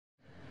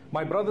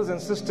My brothers and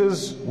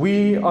sisters,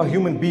 we are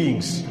human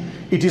beings.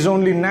 It is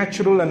only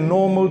natural and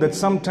normal that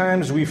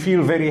sometimes we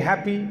feel very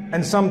happy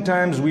and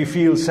sometimes we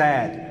feel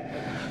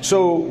sad.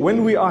 So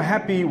when we are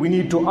happy, we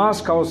need to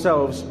ask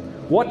ourselves,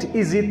 what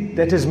is it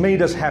that has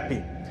made us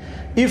happy?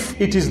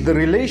 If it is the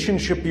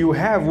relationship you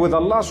have with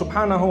Allah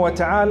subhanahu wa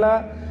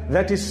ta'ala,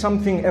 that is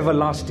something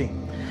everlasting.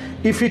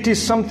 If it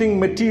is something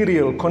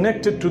material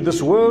connected to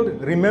this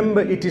world,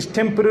 remember it is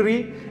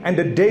temporary, and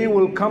a day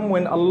will come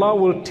when Allah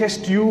will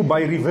test you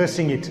by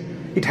reversing it.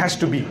 It has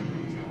to be.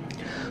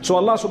 So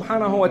Allah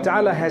subhanahu wa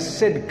ta'ala has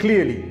said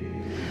clearly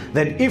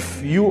that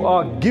if you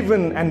are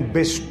given and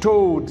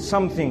bestowed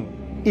something,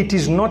 it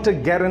is not a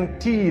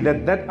guarantee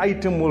that that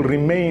item will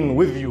remain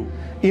with you.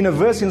 In a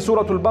verse in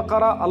Surah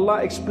Al-Baqarah,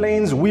 Allah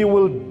explains, we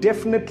will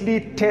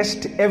definitely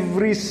test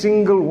every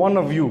single one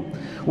of you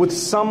with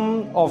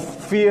some of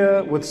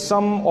fear, with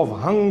some of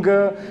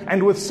hunger,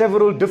 and with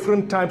several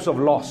different types of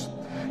loss.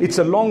 It's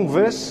a long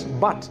verse,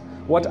 but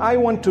what I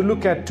want to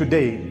look at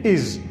today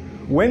is,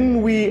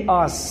 when we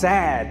are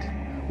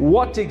sad,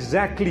 what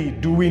exactly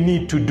do we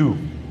need to do?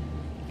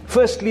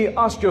 Firstly,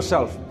 ask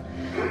yourself,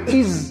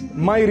 is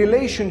my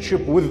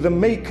relationship with the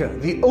Maker,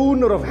 the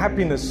owner of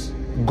happiness,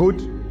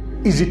 good?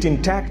 Is it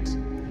intact?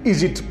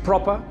 Is it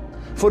proper?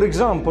 For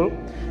example,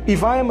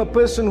 if I am a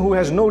person who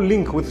has no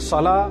link with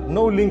Salah,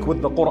 no link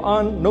with the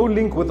Quran, no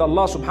link with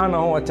Allah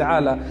subhanahu wa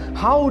ta'ala,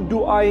 how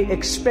do I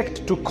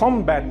expect to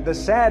combat the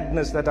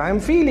sadness that I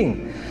am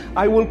feeling?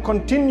 I will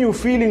continue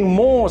feeling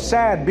more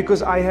sad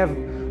because I have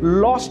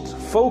lost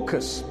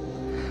focus.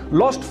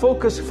 Lost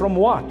focus from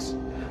what?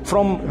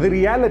 From the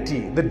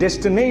reality, the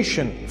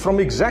destination, from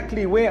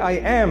exactly where I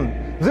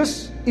am.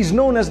 This is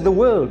known as the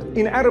world.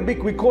 In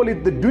Arabic we call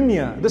it the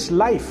dunya, this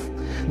life.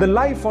 The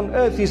life on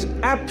earth is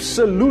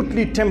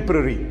absolutely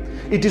temporary.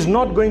 It is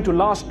not going to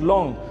last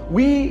long.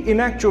 We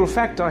in actual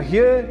fact are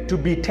here to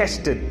be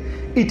tested.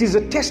 It is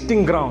a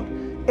testing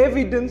ground.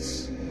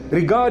 Evidence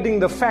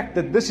regarding the fact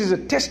that this is a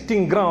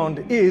testing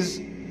ground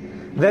is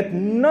that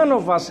none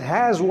of us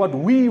has what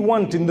we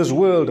want in this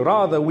world.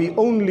 Rather, we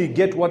only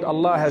get what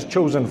Allah has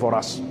chosen for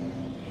us.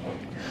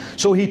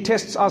 So He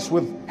tests us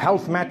with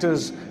health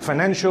matters,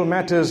 financial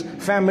matters,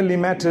 family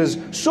matters,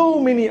 so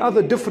many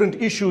other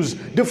different issues,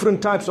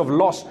 different types of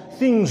loss.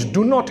 Things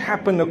do not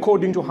happen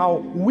according to how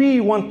we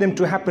want them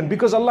to happen,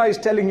 because Allah is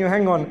telling you,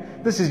 hang on,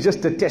 this is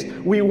just a test.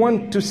 We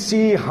want to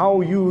see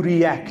how you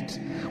react.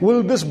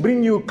 Will this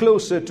bring you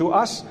closer to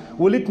us?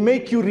 Will it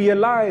make you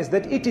realize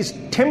that it is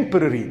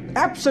temporary,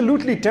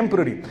 absolutely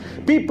temporary?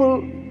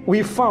 People,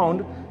 we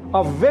found,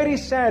 are very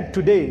sad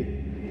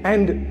today,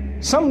 and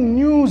some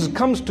news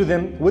comes to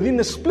them, within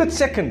a split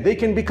second, they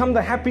can become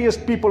the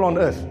happiest people on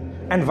earth,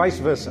 and vice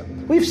versa.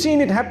 We've seen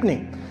it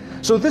happening.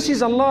 So this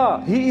is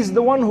Allah. He is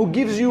the one who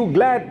gives you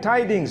glad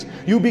tidings.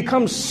 You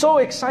become so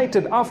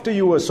excited after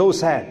you were so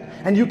sad,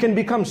 and you can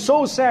become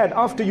so sad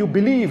after you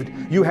believed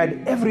you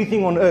had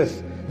everything on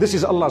earth. This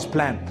is Allah's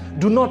plan.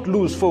 Do not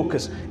lose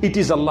focus. It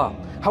is Allah.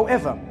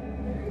 However,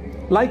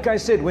 like I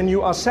said, when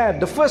you are sad,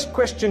 the first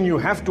question you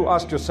have to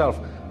ask yourself,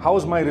 how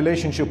is my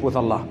relationship with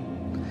Allah?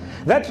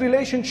 That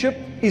relationship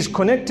is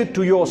connected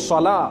to your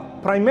salah,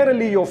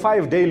 primarily your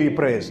 5 daily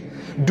prayers.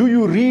 Do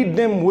you read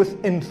them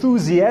with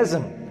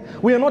enthusiasm?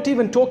 We are not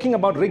even talking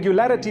about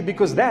regularity,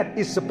 because that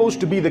is supposed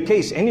to be the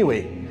case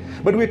anyway.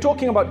 But we're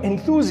talking about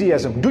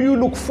enthusiasm. Do you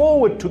look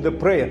forward to the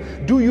prayer?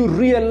 Do you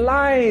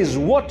realize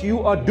what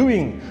you are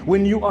doing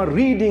when you are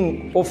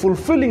reading or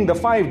fulfilling the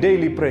 5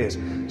 daily prayers?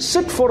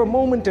 Sit for a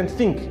moment and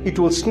think. It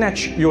will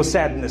snatch your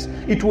sadness.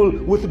 It will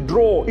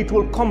withdraw. It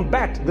will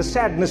combat the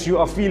sadness you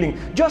are feeling.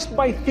 Just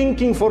by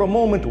thinking for a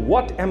moment,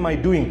 what am I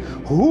doing?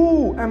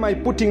 Who am I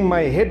putting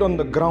my head on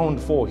the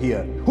ground for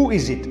here? Who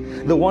is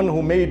it? The one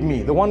who made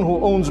me, the one who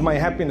owns my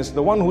happiness,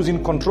 the one who's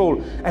in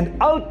control, and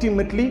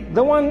ultimately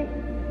the one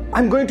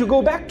I'm going to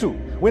go back to.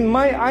 When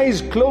my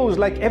eyes close,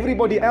 like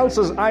everybody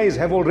else's eyes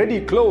have already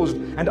closed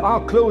and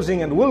are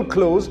closing and will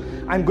close,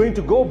 I'm going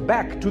to go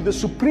back to the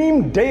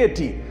supreme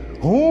deity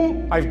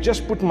whom I've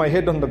just put my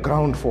head on the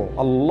ground for.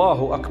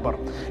 Allahu Akbar.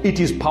 It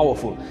is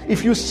powerful.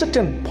 If you sit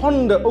and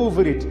ponder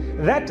over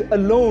it, that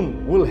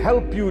alone will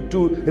help you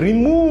to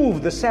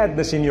remove the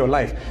sadness in your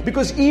life.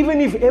 Because even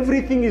if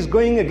everything is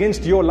going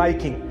against your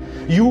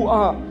liking, you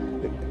are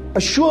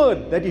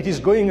assured that it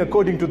is going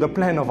according to the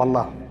plan of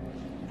Allah.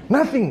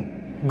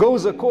 Nothing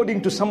goes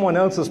according to someone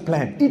else's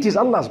plan. It is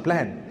Allah's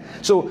plan.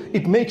 So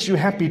it makes you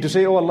happy to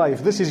say, oh Allah,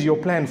 if this is your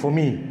plan for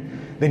me,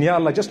 then Ya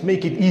Allah, just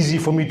make it easy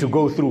for me to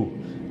go through.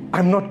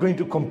 I'm not going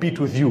to compete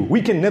with you.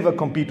 We can never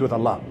compete with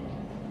Allah.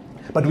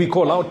 But we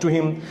call out to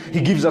Him.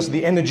 He gives us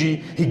the energy.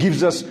 He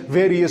gives us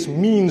various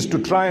means to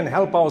try and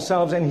help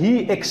ourselves. And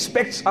He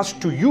expects us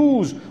to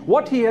use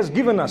what He has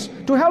given us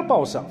to help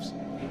ourselves.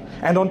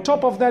 And on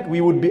top of that, we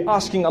would be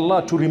asking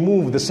Allah to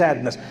remove the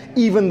sadness.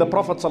 Even the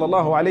Prophet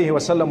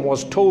ﷺ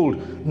was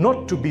told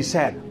not to be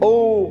sad.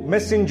 Oh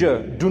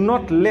Messenger, do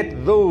not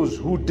let those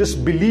who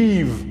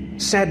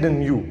disbelieve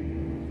sadden you.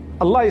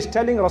 Allah is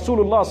telling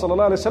Rasulullah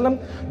sallallahu alaihi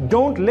wasallam,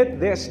 don't let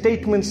their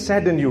statements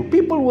sadden you.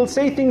 People will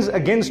say things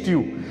against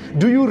you.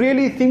 Do you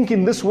really think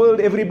in this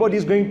world everybody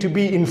is going to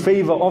be in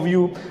favor of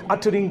you,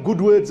 uttering good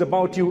words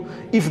about you?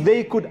 If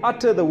they could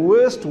utter the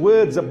worst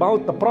words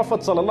about the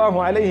Prophet sallallahu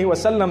alaihi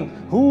wasallam,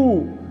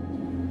 who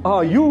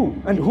are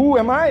you and who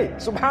am I?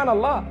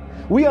 Subhanallah.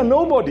 We are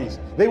nobodies.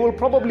 They will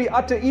probably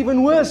utter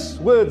even worse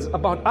words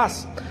about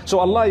us. So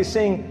Allah is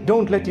saying,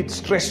 don't let it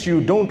stress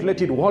you, don't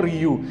let it worry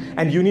you.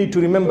 And you need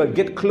to remember,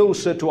 get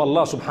closer to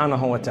Allah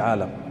subhanahu wa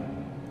ta'ala.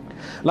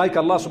 Like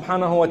Allah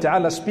subhanahu wa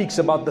ta'ala speaks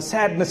about the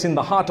sadness in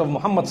the heart of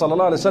Muhammad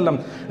sallallahu alaihi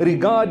wasallam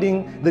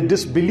regarding the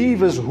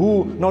disbelievers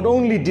who not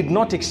only did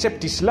not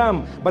accept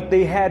Islam, but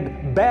they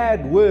had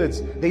bad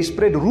words. They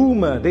spread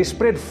rumor, they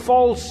spread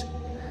false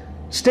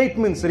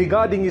statements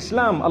regarding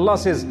Islam. Allah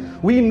says,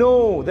 we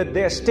know that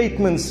their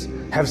statements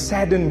have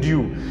saddened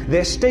you.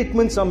 Their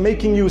statements are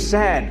making you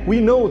sad.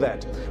 We know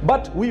that.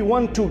 But we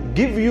want to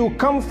give you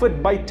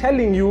comfort by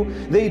telling you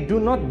they do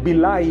not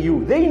belie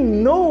you. They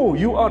know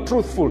you are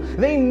truthful.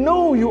 They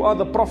know you are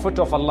the Prophet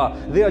of Allah.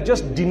 They are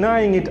just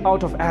denying it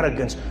out of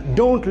arrogance.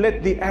 Don't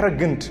let the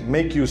arrogant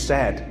make you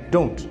sad.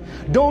 Don't.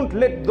 Don't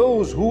let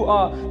those who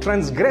are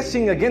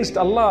transgressing against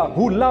Allah,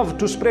 who love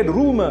to spread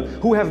rumor,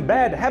 who have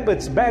bad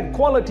habits, bad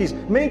qualities,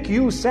 make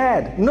you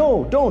sad.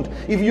 No, don't.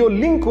 If your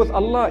link with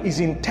Allah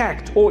is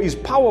intact or is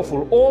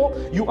powerful, or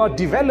you are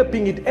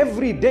developing it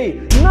every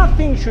day,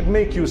 nothing should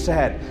make you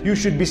sad. You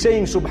should be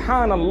saying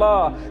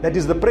Subhanallah, that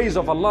is the praise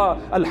of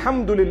Allah.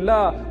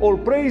 Alhamdulillah, all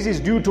praise is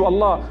due to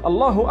Allah.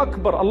 Allahu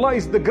Akbar, Allah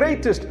is the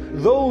greatest.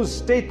 Those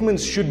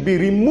statements should be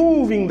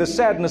removing the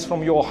sadness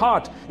from your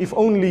heart, if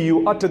only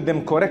you uttered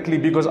them correctly,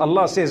 because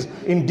Allah says,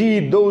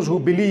 indeed those who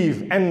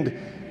believe and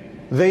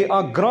they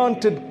are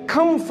granted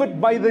comfort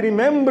by the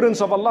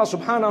remembrance of Allah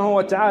subhanahu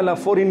wa ta'ala,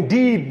 for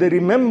indeed the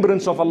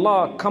remembrance of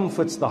Allah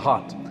comforts the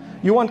heart.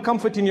 You want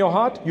comfort in your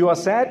heart? You are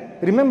sad?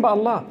 Remember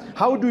Allah.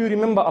 How do you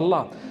remember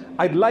Allah?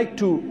 I'd like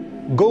to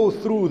go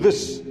through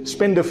this,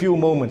 spend a few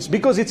moments,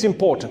 because it's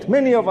important.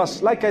 Many of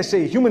us, like I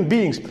say, human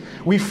beings,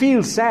 we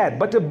feel sad,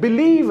 but a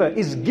believer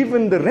is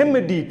given the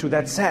remedy to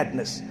that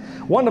sadness.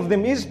 One of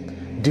them is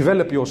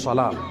develop your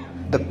salah,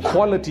 the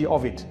quality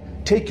of it.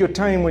 Take your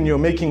time when you're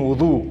making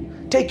wudu.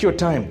 Take your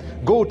time.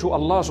 Go to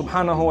Allah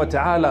subhanahu wa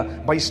ta'ala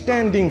by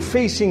standing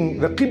facing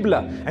the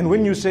Qibla. And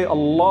when you say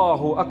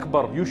Allahu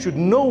Akbar, you should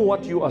know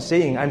what you are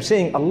saying. I'm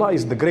saying Allah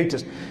is the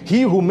greatest.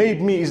 He who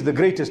made me is the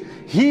greatest.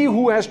 He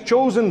who has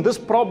chosen this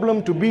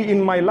problem to be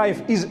in my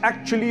life is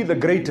actually the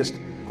greatest.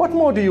 What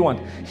more do you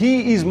want?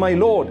 He is my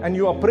Lord, and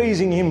you are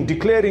praising Him,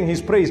 declaring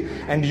His praise,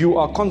 and you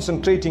are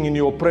concentrating in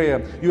your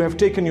prayer. You have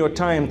taken your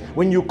time.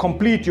 When you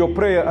complete your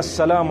prayer,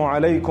 Assalamu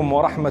alaikum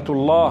wa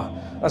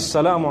rahmatullah,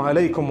 Assalamu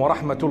alaikum wa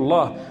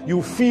rahmatullah,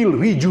 you feel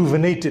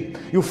rejuvenated,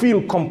 you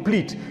feel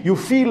complete, you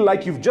feel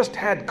like you've just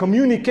had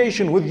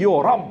communication with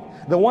your Rabb,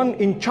 the one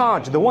in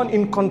charge, the one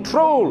in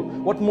control.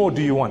 What more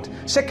do you want?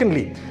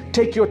 Secondly,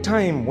 take your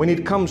time when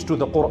it comes to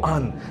the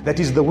Quran, that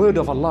is the word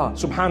of Allah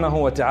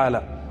subhanahu wa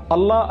ta'ala.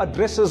 Allah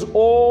addresses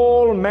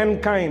all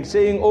mankind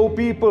saying, O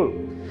people,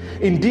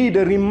 indeed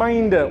a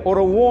reminder or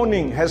a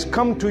warning has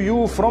come to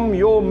you from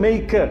your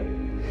Maker,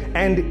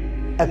 and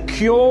a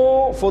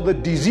cure for the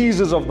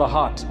diseases of the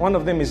heart. One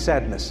of them is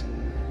sadness.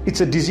 It's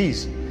a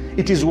disease.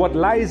 It is what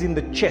lies in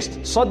the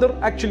chest. Sadr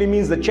actually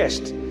means the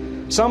chest.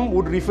 Some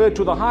would refer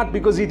to the heart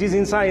because it is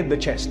inside the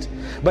chest.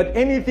 But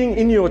anything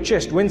in your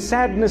chest, when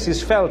sadness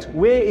is felt,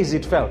 where is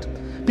it felt?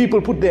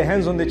 People put their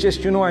hands on their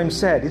chest, you know, I'm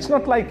sad. It's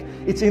not like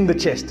it's in the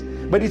chest,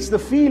 but it's the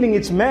feeling,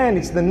 it's man,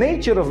 it's the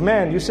nature of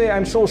man. You say,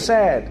 I'm so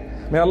sad.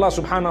 May Allah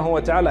subhanahu wa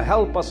ta'ala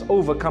help us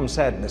overcome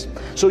sadness.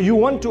 So you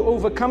want to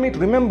overcome it,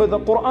 remember the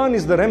Quran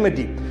is the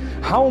remedy.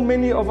 How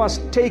many of us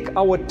take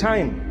our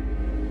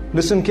time?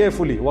 Listen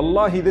carefully,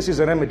 wallahi this is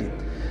a remedy.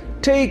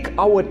 Take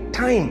our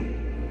time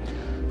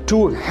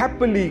to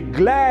happily,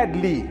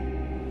 gladly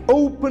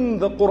open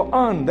the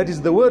Quran, that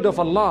is the word of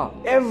Allah,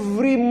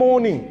 every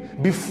morning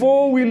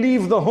before we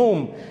leave the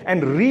home,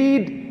 and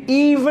read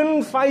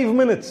even 5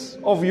 minutes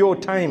of your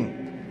time.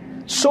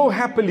 So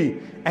happily.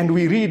 And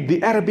we read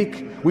the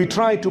Arabic, we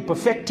try to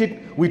perfect it,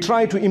 we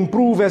try to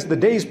improve as the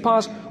days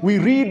pass, we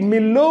read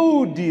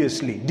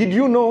melodiously. Did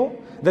you know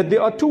that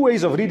there are two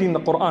ways of reading the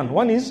Quran?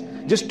 One is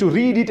just to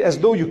read it as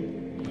though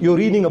you're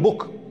reading a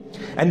book.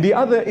 And the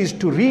other is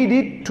to read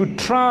it, to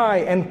try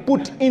and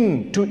put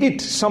into it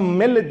some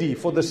melody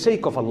for the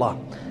sake of Allah.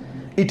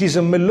 It is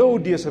a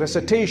melodious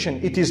recitation,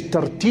 it is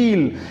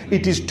tartil,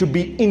 it is to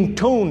be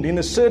intoned in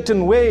a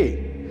certain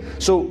way.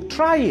 So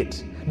try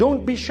it,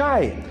 don't be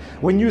shy.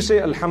 When you say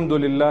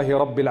Alhamdulillahi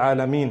Rabbil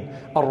Alameen,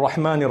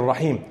 Ar-Rahman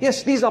Ar-Rahim,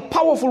 yes, these are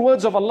powerful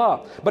words of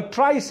Allah, but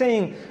try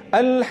saying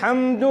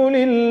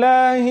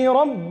Alhamdulillahi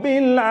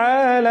Rabbil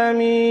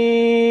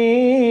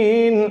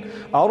Alameen,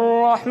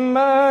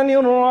 Ar-Rahman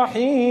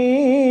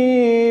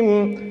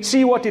Ar-Rahim.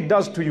 See what it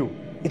does to you.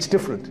 It's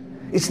different.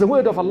 It's the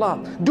word of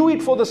Allah. Do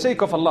it for the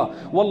sake of Allah.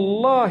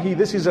 Wallahi,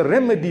 this is a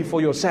remedy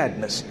for your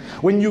sadness.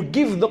 When you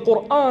give the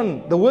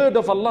Quran, the word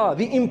of Allah,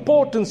 the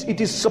importance it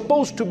is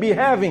supposed to be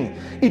having,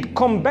 it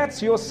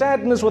combats your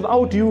sadness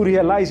without you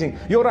realizing.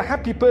 You're a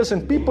happy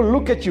person. People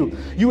look at you.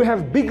 You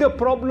have bigger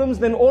problems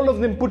than all of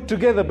them put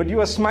together, but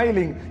you are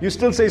smiling. You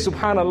still say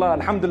Subhanallah,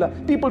 Alhamdulillah.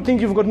 People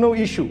think you've got no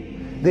issue.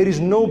 There is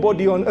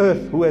nobody on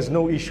earth who has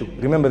no issue.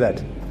 Remember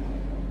that.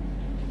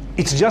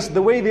 It's just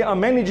the way they are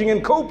managing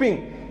and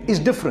coping is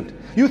different.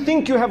 You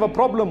think you have a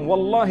problem,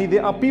 wallahi,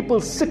 there are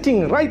people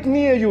sitting right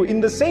near you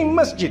in the same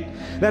masjid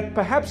that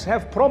perhaps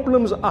have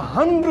problems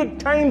 100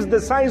 times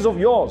the size of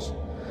yours,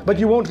 but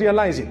you won't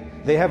realize it.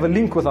 They have a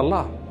link with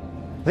Allah.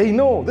 They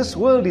know this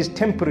world is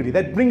temporary.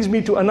 That brings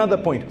me to another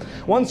point.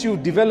 Once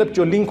you've developed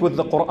your link with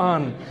the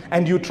Quran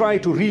and you try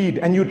to read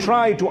and you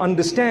try to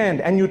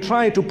understand and you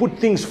try to put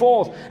things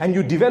forth and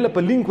you develop a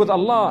link with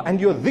Allah and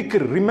your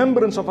dhikr,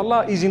 remembrance of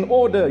Allah is in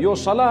order, your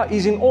salah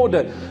is in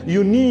order,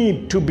 you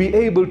need to be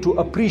able to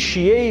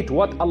appreciate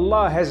what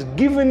Allah has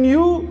given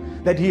you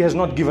that He has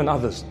not given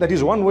others. That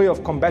is one way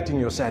of combating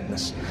your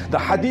sadness. The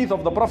hadith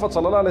of the Prophet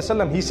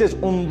ﷺ, he says,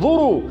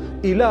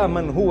 "Unzuru ila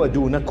man huwa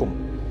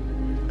dunakum."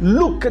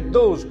 Look at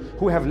those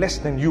who have less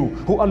than you,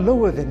 who are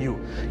lower than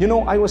you. You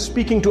know, I was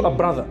speaking to a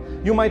brother.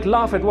 You might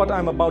laugh at what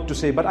I'm about to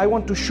say, but I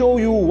want to show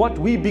you what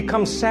we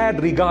become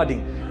sad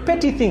regarding.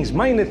 Petty things,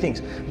 minor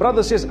things.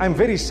 Brother says, I'm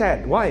very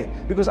sad. Why?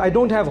 Because I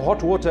don't have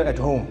hot water at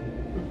home.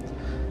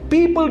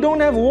 People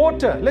don't have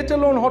water, let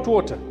alone hot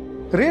water.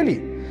 Really?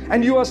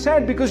 And you are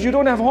sad because you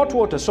don't have hot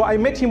water. So I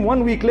met him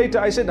 1 week later.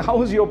 I said,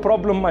 how is your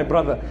problem, my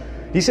brother?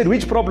 He said,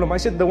 which problem? I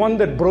said, the one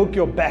that broke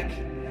your back.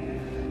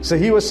 So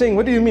he was saying,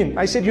 what do you mean?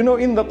 I said, you know,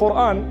 in the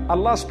Quran,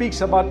 Allah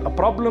speaks about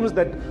problems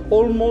that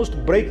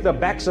almost break the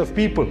backs of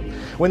people.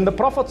 When the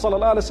Prophet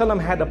ﷺ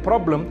had a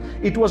problem,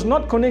 it was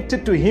not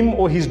connected to him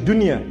or his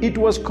dunya. It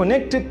was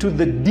connected to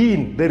the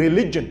Deen, the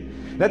religion.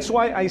 That's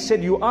why I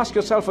said you ask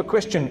yourself a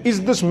question.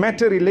 Is this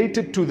matter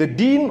related to the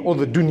Deen or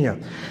the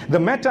dunya? The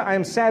matter I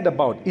am sad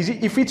about,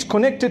 if it's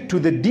connected to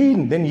the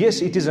Deen, then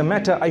yes, it is a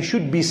matter I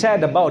should be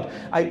sad about.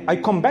 I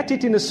combat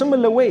it in a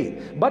similar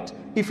way. But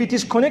if it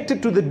is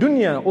connected to the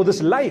dunya or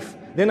this life,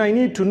 then I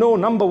need to know,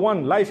 number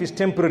one, life is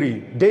temporary.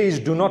 Days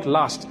do not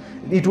last.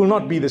 It will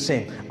not be the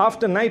same.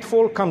 After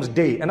nightfall comes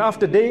day, and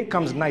after day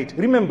comes night.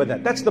 Remember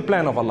that. That's the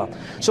plan of Allah.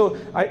 So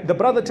the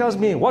brother tells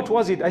me, what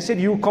was it? I said,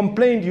 you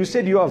complained. You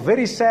said you are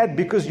very sad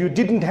because you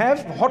didn't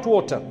have hot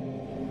water.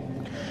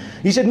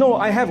 He said, no,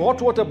 I have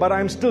hot water, but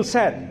I'm still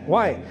sad.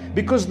 Why?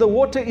 Because the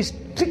water is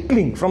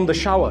trickling from the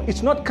shower.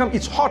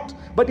 It's hot,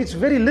 but it's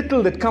very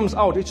little that comes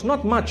out. It's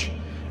not much.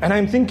 And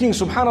I'm thinking,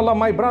 subhanallah,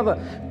 my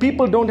brother,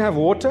 people don't have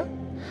water.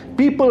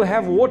 People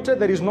have water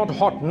that is not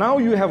hot. Now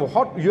you have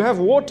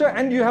water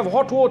and you have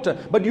hot water,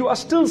 but you are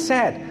still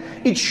sad.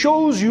 It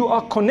shows you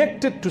are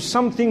connected to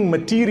something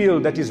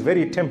material that is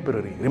very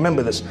temporary.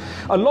 Remember this.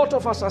 A lot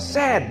of us are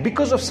sad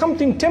because of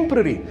something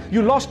temporary.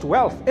 You lost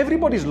wealth.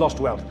 Everybody's lost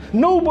wealth.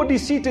 Nobody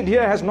seated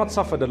here has not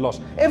suffered a loss.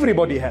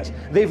 Everybody has.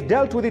 They've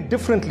dealt with it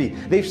differently.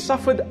 They've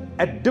suffered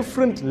at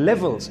different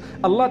levels.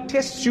 Allah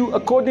tests you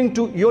according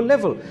to your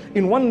level.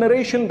 In one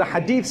narration, the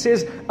hadith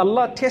says,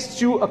 Allah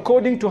tests you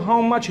according to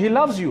how much He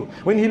loves you.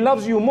 When He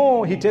loves you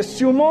more, He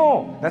tests you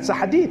more. That's a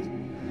hadith.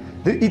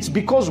 It's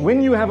because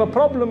when you have a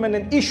problem and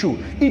an issue,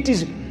 it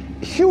is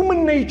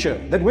human nature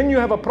that when you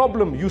have a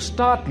problem, you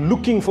start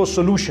looking for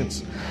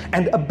solutions.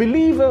 And a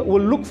believer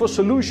will look for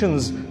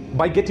solutions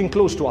by getting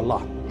close to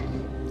Allah.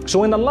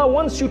 So when Allah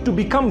wants you to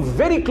become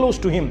very close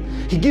to Him,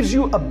 He gives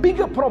you a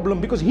bigger problem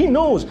because He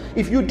knows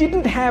if you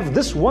didn't have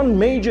this one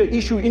major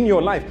issue in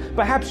your life,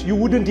 perhaps you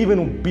wouldn't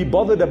even be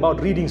bothered about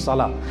reading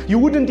salah. You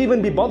wouldn't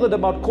even be bothered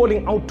about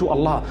calling out to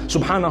Allah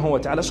subhanahu wa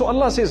ta'ala. So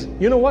Allah says,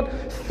 you know what?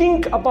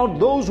 Think about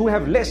those who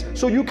have less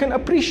so you can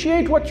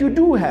appreciate what you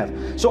do have.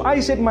 So I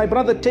said, my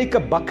brother, take a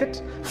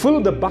bucket,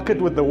 fill the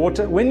bucket with the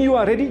water. When you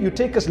are ready, you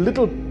take a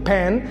little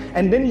pan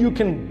and then you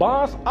can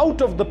bath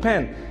out of the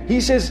pan. He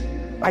says,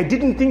 I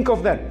didn't think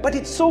of that, but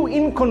it's so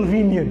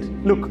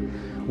inconvenient. Look,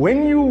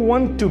 when you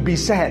want to be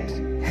sad,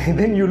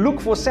 then you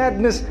look for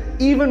sadness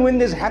even when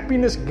there's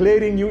happiness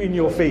glaring you in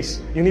your face.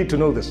 You need to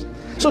know this.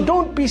 So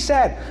don't be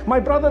sad.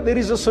 My brother, there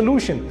is a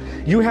solution.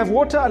 You have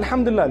water,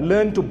 alhamdulillah,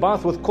 learn to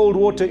bath with cold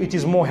water. It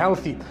is more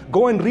healthy.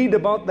 Go and read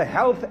about the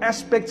health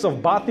aspects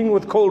of bathing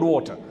with cold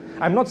water.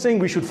 I'm not saying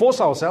we should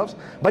force ourselves,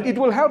 but it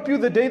will help you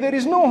the day there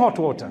is no hot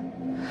water.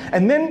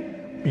 And then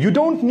you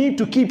don't need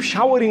to keep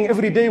showering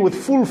every day with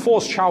full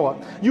force shower.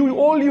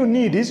 All you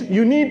need is,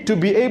 you need to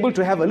be able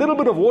to have a little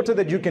bit of water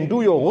that you can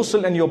do your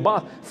ghusl and your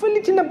bath. Fill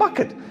it in a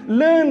bucket.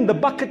 Learn the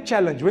bucket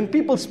challenge. When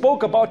people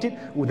spoke about it,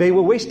 they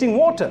were wasting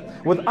water.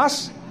 With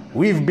us,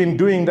 we've been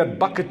doing that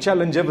bucket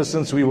challenge ever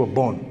since we were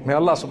born. May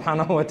Allah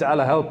subhanahu wa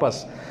ta'ala help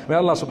us. May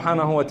Allah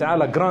subhanahu wa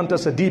ta'ala grant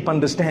us a deep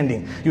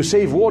understanding. You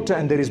save water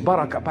and there is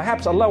barakah.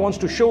 Perhaps Allah wants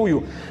to show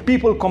you.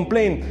 People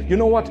complain, you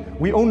know what?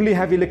 We only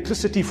have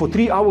electricity for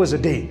 3 hours a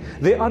day.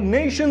 There are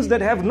nations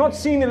that have not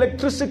seen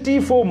electricity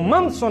for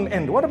months on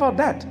end. What about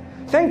that?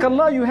 Thank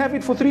Allah you have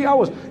it for 3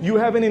 hours. You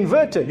have an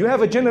inverter, you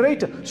have a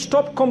generator.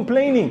 Stop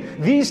complaining.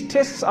 These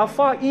tests are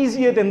far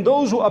easier than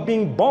those who are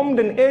being bombed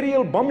and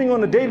aerial bombing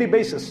on a daily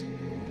basis.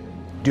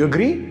 Do you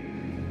agree?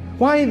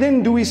 Why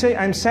then do we say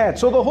I'm sad?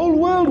 So the whole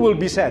world will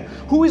be sad.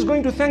 Who is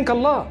going to thank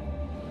Allah?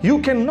 You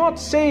cannot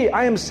say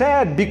I am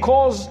sad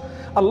because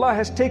Allah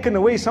has taken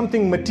away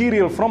something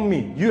material from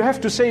me. You have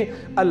to say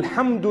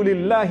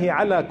Alhamdulillahi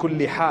ala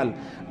kulli hal.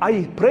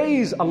 I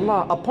praise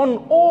Allah upon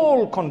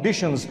all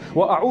conditions.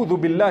 Wa a'udhu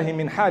billahi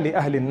min hali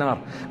ahli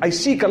nar. I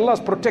seek Allah's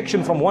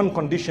protection from one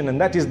condition, and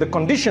that is the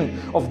condition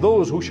of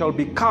those who shall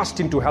be cast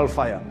into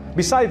hellfire.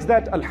 Besides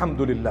that,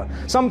 Alhamdulillah.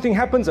 Something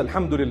happens,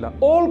 Alhamdulillah.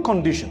 All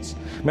conditions.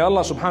 May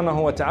Allah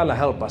subhanahu wa ta'ala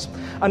help us.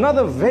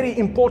 Another very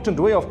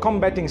important way of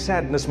combating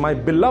sadness, my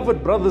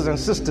beloved brothers and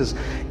sisters,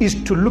 is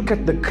to look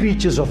at the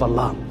creatures of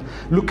Allah.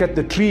 Look at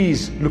the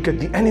trees, look at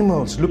the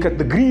animals, look at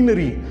the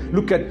greenery,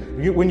 look at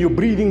when you're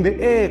breathing the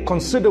air,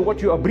 consider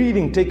what you are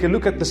breathing. Take a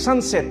look at the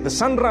sunset, the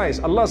sunrise.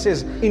 Allah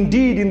says,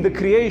 indeed in the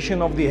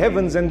creation of the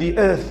heavens and the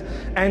earth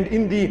and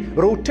in the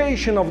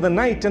rotation of the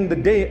night and the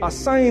day are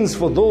signs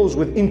for those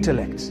with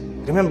intellect.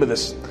 Remember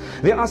this.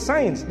 There are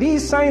signs.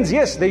 These signs,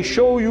 yes, they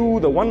show you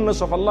the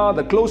oneness of Allah,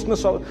 the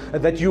closeness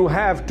that you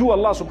have to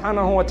Allah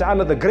subhanahu wa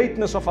ta'ala, the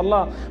greatness of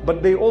Allah,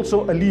 but they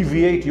also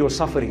alleviate your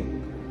suffering.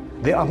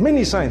 There are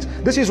many signs.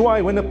 This is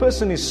why when a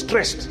person is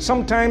stressed,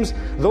 sometimes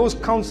those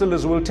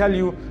counselors will tell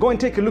you, go and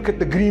take a look at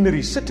the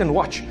greenery, sit and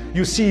watch.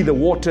 You see the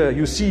water,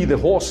 you see the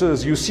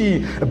horses, you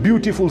see a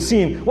beautiful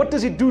scene. What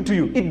does it do to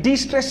you? It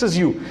de-stresses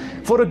you.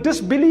 For a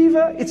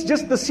disbeliever, it's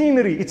just the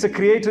scenery. It's a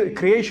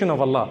creation of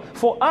Allah.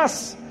 For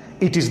us,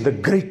 it is the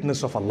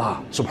greatness of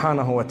Allah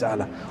subhanahu wa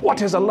ta'ala.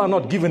 What has Allah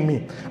not given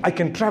me? I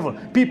can travel.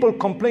 People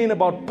complain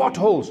about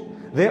potholes.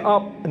 There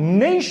are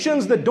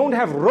nations that don't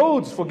have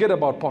roads, forget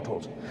about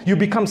potholes. You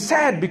become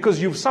sad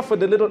because you've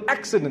suffered a little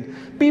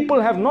accident. People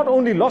have not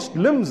only lost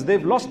limbs,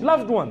 they've lost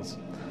loved ones.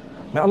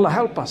 May Allah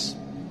help us.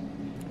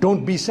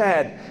 Don't be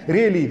sad.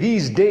 Really,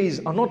 these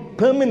days are not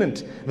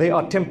permanent, they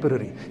are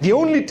temporary. The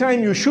only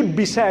time you should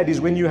be sad is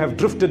when you have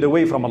drifted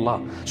away from Allah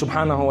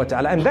subhanahu wa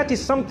ta'ala. And that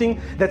is something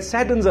that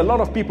saddens a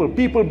lot of people.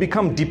 People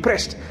become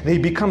depressed, they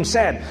become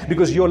sad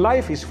because your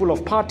life is full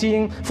of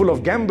partying, full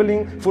of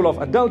gambling, full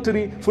of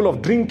adultery, full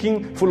of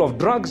drinking, full of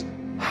drugs.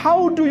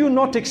 How do you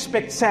not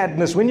expect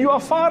sadness when you are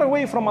far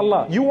away from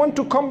Allah? You want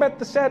to combat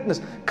the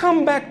sadness.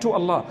 Come back to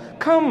Allah.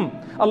 Come.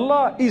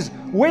 Allah is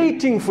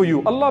waiting for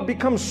you. Allah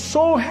becomes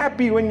so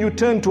happy when you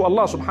turn to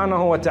Allah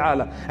subhanahu wa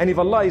ta'ala. And if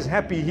Allah is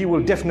happy, He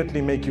will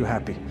definitely make you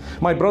happy.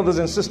 My brothers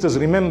and sisters,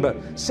 remember,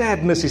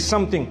 sadness is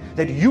something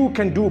that you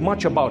can do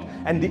much about.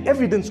 And the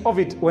evidence of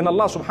it, when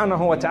Allah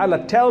subhanahu wa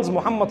ta'ala tells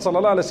Muhammad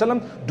sallallahu alayhi wa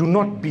sallam, do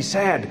not be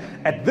sad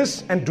at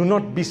this and do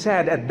not be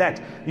sad at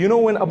that. You know,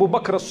 when Abu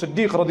Bakr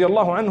as-Siddiq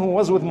radiallahu anhu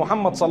was with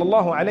Muhammad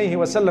sallallahu alayhi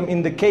wa sallam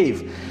in the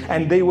cave,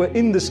 and they were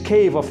in this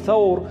cave of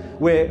Thawr,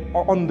 where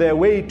on their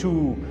way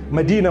to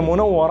Madinah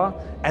Munawwarah,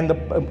 and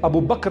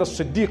Abu Bakr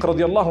as-Siddiq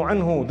radiallahu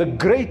anhu, the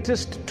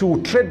greatest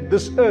to tread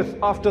this earth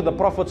after the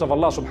prophets of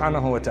Allah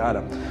subhanahu wa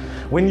ta'ala.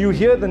 When you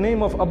hear the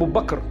name of Abu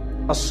Bakr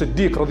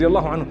as-Siddiq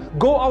radiallahu anhu,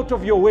 go out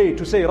of your way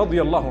to say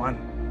radiallahu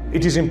anhu.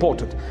 It is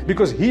important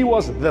because he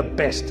was the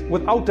best,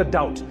 without a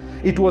doubt.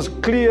 It was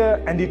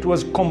clear and it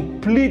was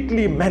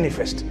completely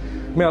manifest.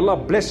 May Allah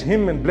bless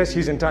him and bless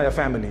his entire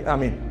family.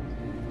 Ameen.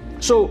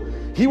 So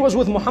he was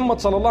with Muhammad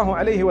sallallahu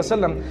alayhi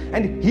wasallam,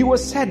 and he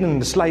was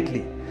saddened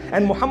slightly.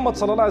 And Muhammad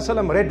sallallahu alayhi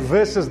wasallam read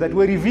verses that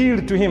were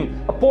revealed to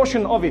him, a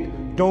portion of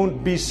it.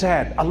 Don't be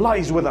sad. Allah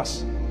is with us.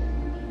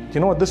 Do you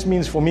know what this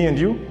means for me and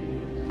you?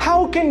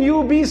 How can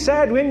you be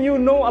sad when you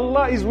know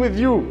Allah is with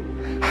you?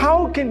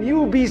 How can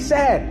you be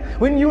sad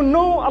when you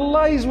know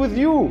Allah is with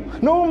you?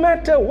 No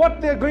matter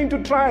what they're going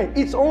to try,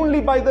 it's only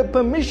by the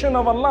permission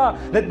of Allah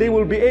that they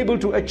will be able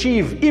to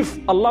achieve, if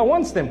Allah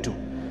wants them to.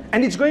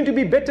 And it's going to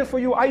be better for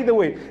you either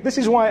way. This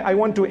is why I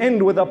want to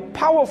end with a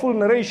powerful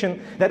narration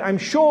that I'm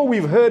sure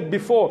we've heard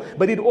before,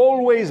 but it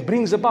always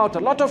brings about a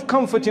lot of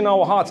comfort in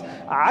our hearts.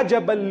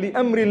 عَجَبًا لِأَمْرِ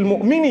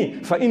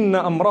الْمُؤْمِنِ فَإِنَّ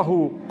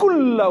أَمْرَهُ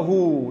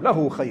كُلَّهُ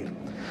لَهُ خَيْرٌ.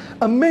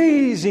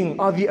 Amazing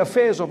are the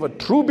affairs of a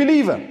true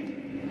believer.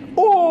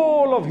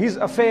 All of his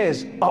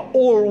affairs are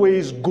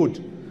always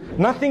good.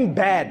 Nothing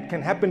bad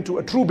can happen to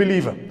a true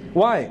believer.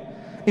 Why?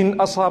 إن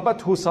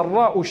أصابته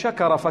سراء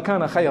شكر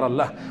فكان خيرا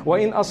له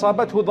وإن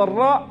أصابته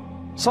ضراء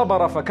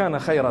صبر فكان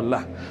خيرا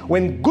له.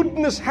 When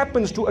goodness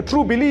happens to a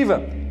true believer,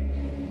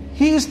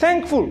 he is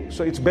thankful,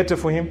 so it's better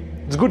for him,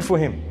 it's good for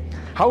him.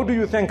 How do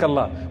you thank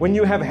Allah? When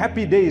you have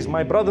happy days,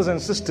 my brothers and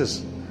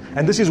sisters.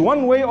 And this is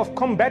one way of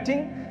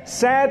combating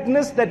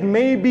sadness that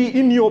may be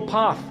in your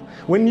path.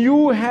 When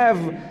you have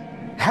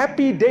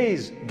happy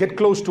days, get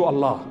close to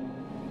Allah.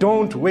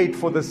 Don't wait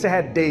for the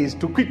sad days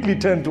to quickly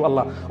turn to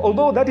Allah.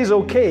 Although that is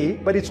okay,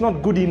 but it's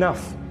not good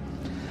enough.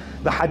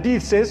 The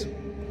hadith says,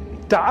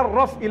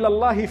 تعرف إلى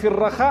الله في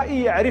الرخاء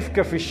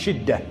يعرفك في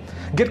الشدة.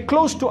 Get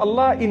close to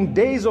Allah in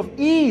days of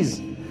ease.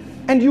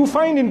 And you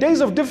find in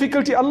days of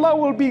difficulty, Allah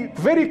will be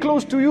very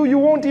close to you. You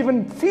won't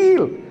even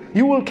feel.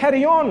 You will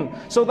carry on.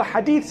 So the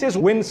hadith says,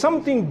 when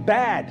something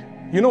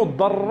bad You know,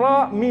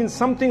 darra means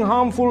something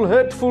harmful,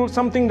 hurtful,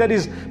 something that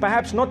is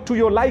perhaps not to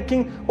your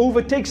liking,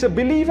 overtakes a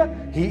believer.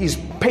 He is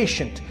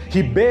patient.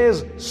 He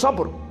bears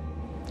sabr.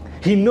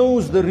 He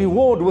knows the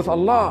reward with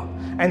Allah.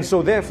 And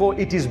so therefore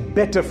it is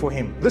better for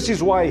him. This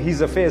is why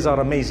his affairs are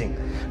amazing.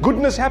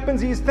 Goodness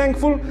happens, he is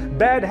thankful.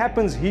 Bad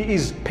happens, he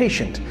is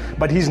patient.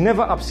 But he's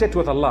never upset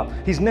with Allah.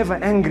 He's never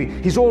angry.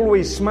 He's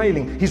always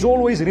smiling. He's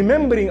always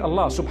remembering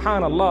Allah.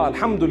 Subhanallah,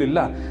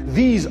 alhamdulillah.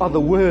 These are the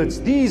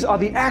words, these are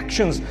the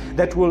actions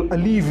that will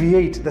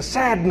alleviate the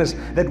sadness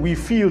that we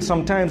feel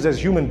sometimes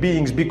as human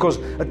beings, because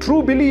a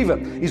true believer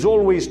is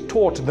always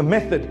taught the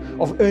method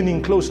of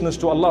earning closeness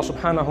to Allah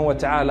subhanahu wa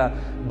ta'ala,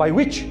 by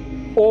which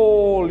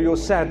all your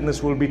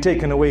sadness will be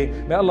taken away.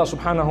 May Allah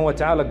subhanahu wa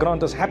ta'ala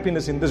grant us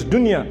happiness in this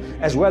dunya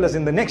as well as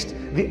in the next.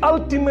 The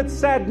ultimate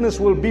sadness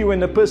will be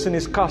when a person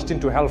is cast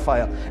into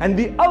hellfire. And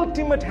the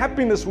ultimate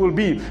happiness will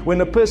be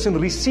when a person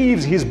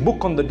receives his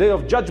book on the day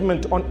of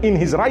judgment in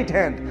his right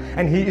hand,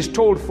 and he is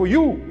told, for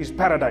you is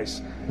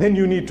paradise. Then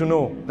you need to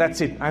know,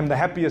 that's it, I'm the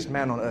happiest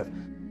man on earth.